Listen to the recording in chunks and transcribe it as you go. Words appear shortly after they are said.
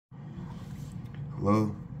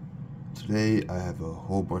Hello, today I have a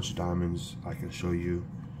whole bunch of diamonds I can show you.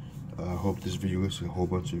 I hope this video gets a whole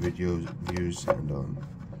bunch of views, and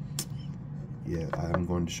yeah, I'm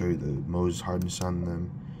going to show you the most hardness on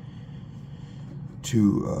them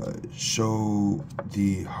to show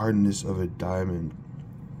the hardness of a diamond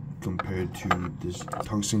compared to this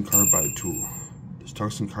tungsten carbide tool. This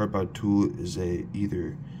tungsten carbide tool is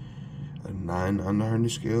either a 9 on the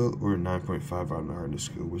hardness scale or a 9.5 on the hardness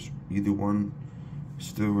scale, which either one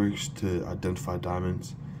still works to identify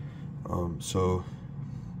diamonds. So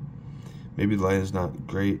maybe the lighting's not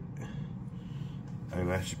great. I can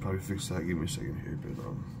actually probably fix that. Give me a second here,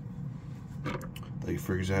 but like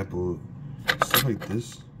for example, stuff like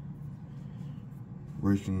this,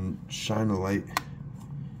 where you can shine a light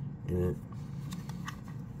in it.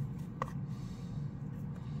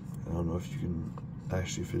 I don't know if you can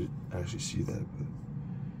actually see that, but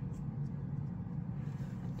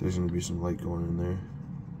there's gonna be some light going in there.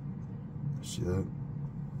 See that?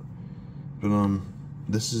 But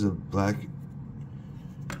this is a black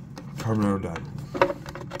carbonate diamond.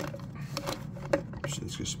 So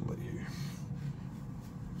let's get some light here.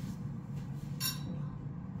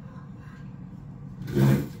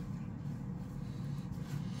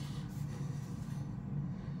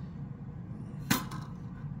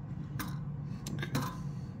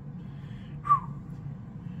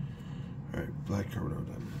 Alright, black carbonate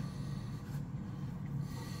diamond.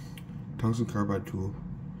 Tungsten carbide tool,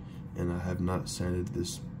 and I have not sanded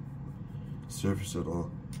this surface at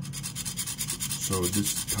all. So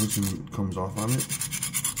this tungsten comes off on it.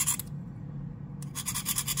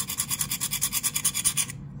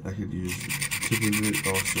 I could use the tip of it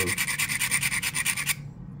also.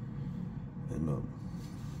 And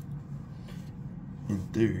in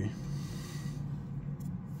theory,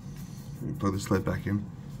 let me plug this light back in.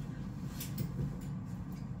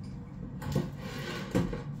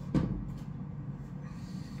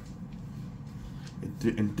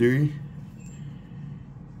 In theory,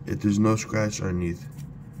 if there's no scratch underneath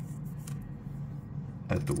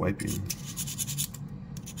at the wiping,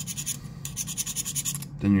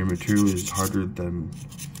 then your material is harder than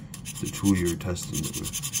the tool you're testing it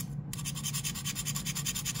with.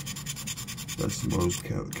 That's the most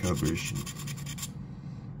calibration.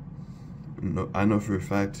 No, I know for a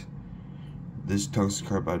fact this tungsten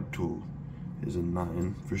carbide tool is a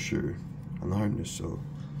 9 for sure on the hardness, so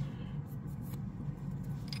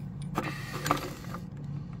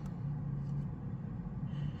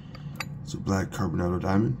it's a black carbonate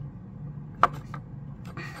diamond.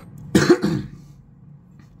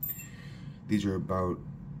 These are about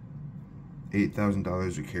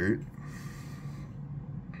 $8,000 a carat.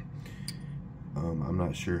 I'm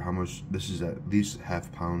not sure how much. This is at least half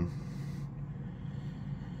pound.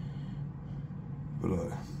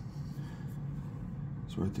 But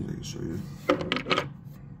so I think I can show you.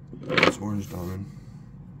 It's orange diamond.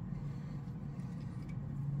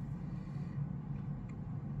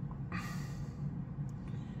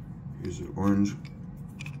 Here's an orange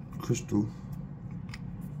crystal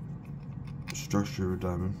structure of a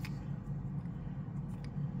diamond.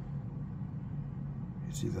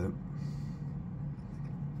 You see that?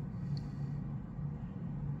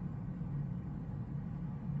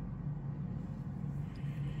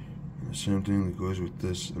 And the same thing that goes with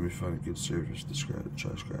this. Let me find a good surface to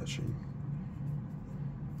try scratching.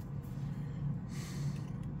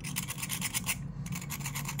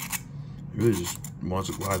 It really just wants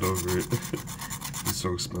to glide over it. It's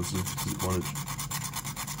so expensive to want to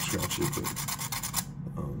scratch it, but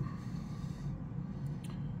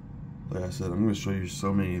like I said, I'm going to show you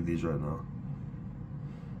so many of these right now.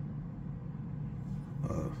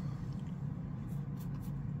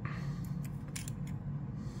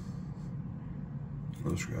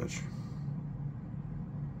 No scratch.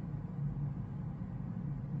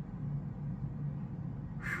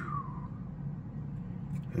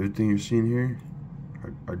 Everything you're seeing here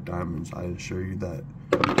are diamonds, I assure you that.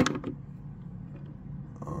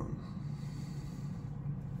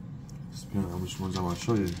 Depending on which ones I want to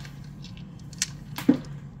show you.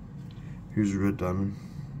 Here's a red diamond.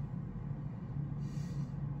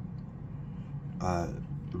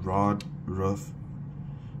 Raw, rough,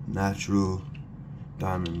 natural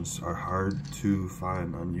diamonds are hard to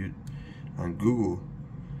find on Google.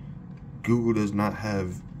 Google does not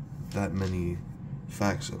have that many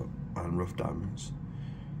facts on rough diamonds,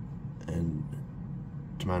 and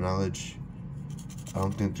to my knowledge, I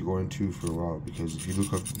don't think they're going to for a while, because if you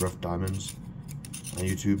look up rough diamonds on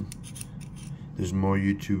YouTube, there's more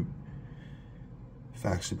YouTube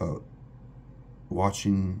facts about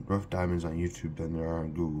watching rough diamonds on YouTube than there are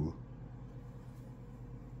on Google.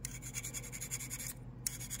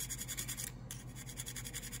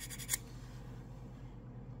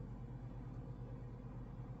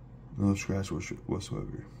 No scratch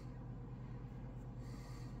whatsoever.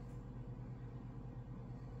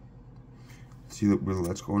 See where the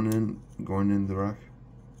light's going in the rock?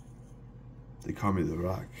 They call me the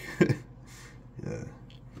Rock. Yeah.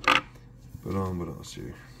 But what else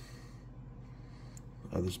here?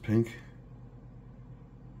 This pink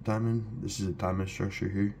diamond. This is a diamond structure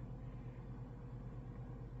here.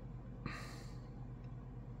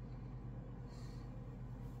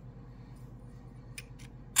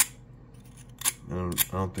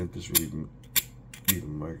 I don't think this would even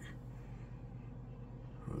mark.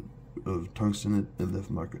 Of tungsten, it left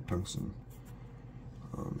mark of tungsten.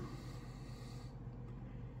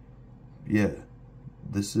 Yeah,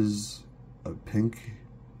 this is a pink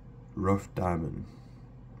rough diamond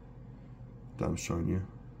that I'm showing you.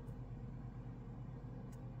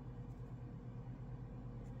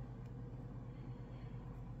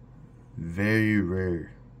 Very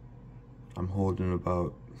rare. I'm holding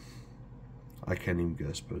about, I can't even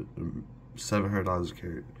guess, but $700 a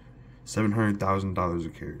carat. $700,000 a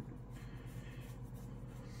carat.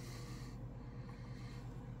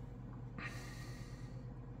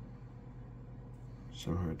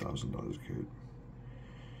 $700,000 a carat.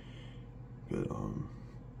 But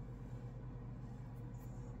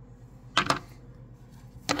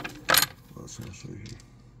what else can I show you here?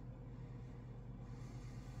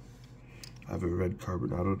 I have a red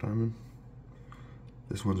carbonado diamond.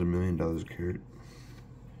 This one's $1 million a carat,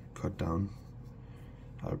 cut down.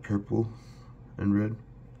 I have purple and red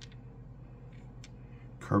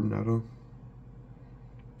carbonado.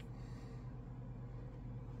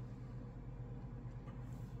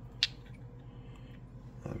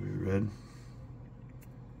 I have a red.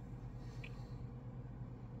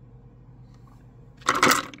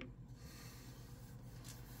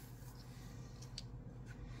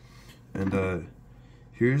 And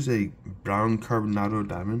here's a brown carbonado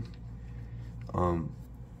diamond.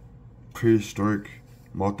 Prehistoric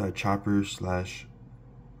multi-chopper slash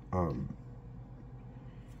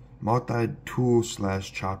multi-tool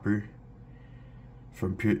slash chopper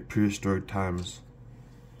from prehistoric times,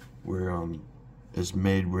 where it's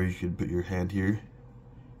made where you could put your hand here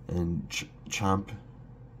and chomp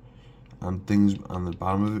on things on the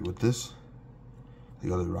bottom of it with this,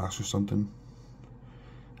 like other rocks or something.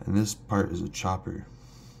 And this part is a chopper.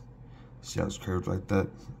 See how it's curved like that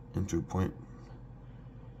into a point?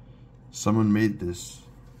 Someone made this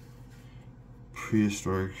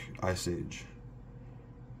prehistoric Ice Age,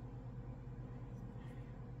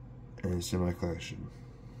 and it's in my collection.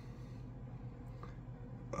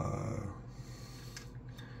 So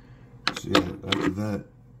yeah, after that,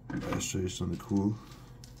 I'll show you something cool,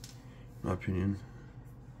 in my opinion.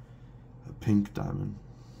 A pink diamond.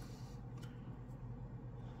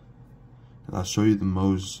 And I'll show you the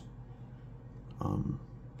Mohs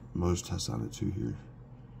test on it too here.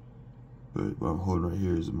 But what I'm holding right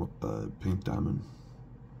here is a pink diamond.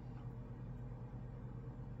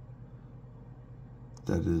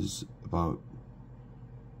 That is about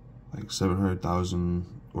like $700,000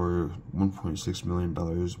 or $1.6 million,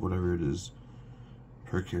 whatever it is,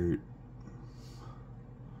 per carat.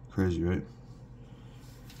 Crazy, right?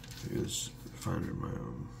 Here's the finder my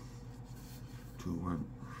tool went.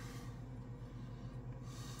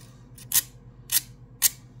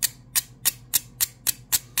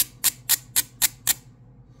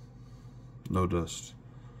 No dust.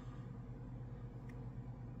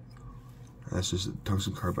 That's just a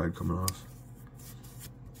tungsten carbide coming off.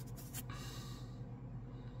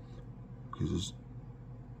 Because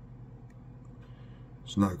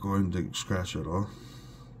it's not going to scratch at all.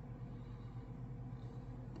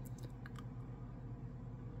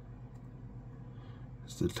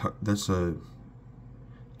 That's a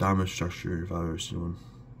diamond structure if I've ever seen one.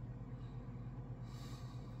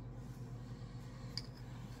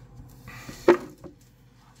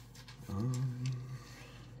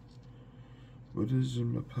 What is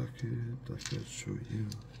in my pocket? I can show you.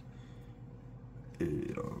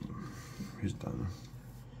 Here's diamond.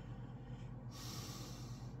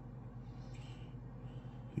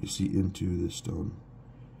 You see into the stone.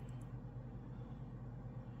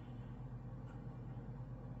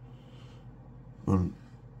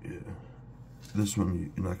 Yeah. This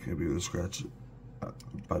one you're not gonna be able to scratch it.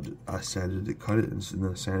 But I sanded it, cut it, and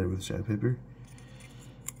then sanded it with sandpaper.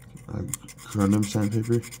 Corundum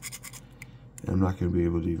sandpaper. And I'm not going to be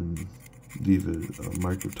able to even leave a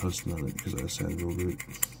mark of tungsten on it because I sanded over it.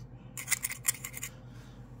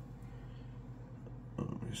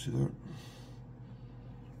 You see that?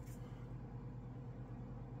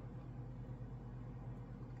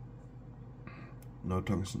 No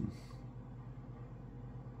tungsten.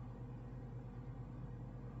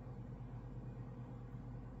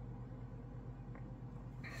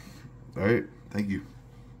 All right, thank you.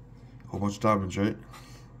 Whole bunch of diamonds, right?